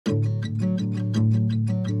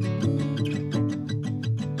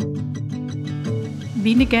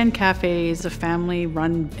Beandigen Café is a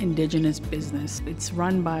family-run Indigenous business. It's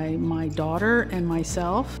run by my daughter and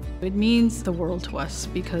myself. It means the world to us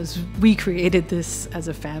because we created this as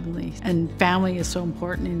a family, and family is so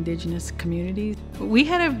important in Indigenous communities. We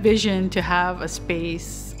had a vision to have a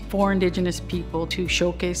space for Indigenous people to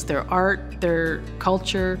showcase their art, their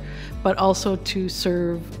culture, but also to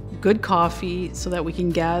serve good coffee so that we can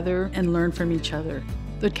gather and learn from each other.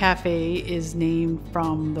 The cafe is named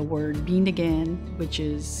from the word Beandigen, which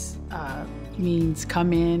is means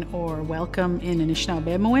come in or welcome in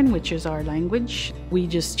Anishinaabe, which is our language. We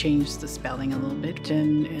just changed the spelling a little bit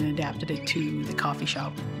and adapted it to the coffee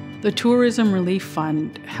shop. The Tourism Relief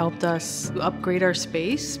Fund helped us upgrade our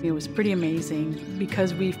space. It was pretty amazing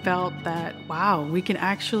because we felt that, wow, we can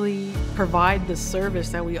actually provide the service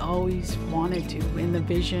that we always wanted to, and the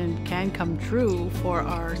vision can come true for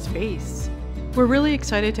our space. We're really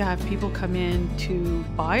excited to have people come in to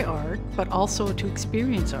buy art, but also to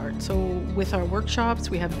experience art. So with our workshops,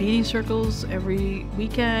 we have beading circles every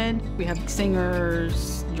weekend. We have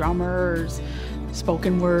singers, drummers,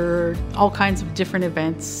 spoken word, all kinds of different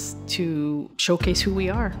events to showcase who we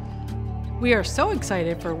are. We are so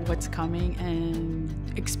excited for what's coming and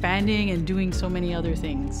expanding and doing so many other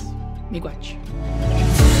things. Miigwech.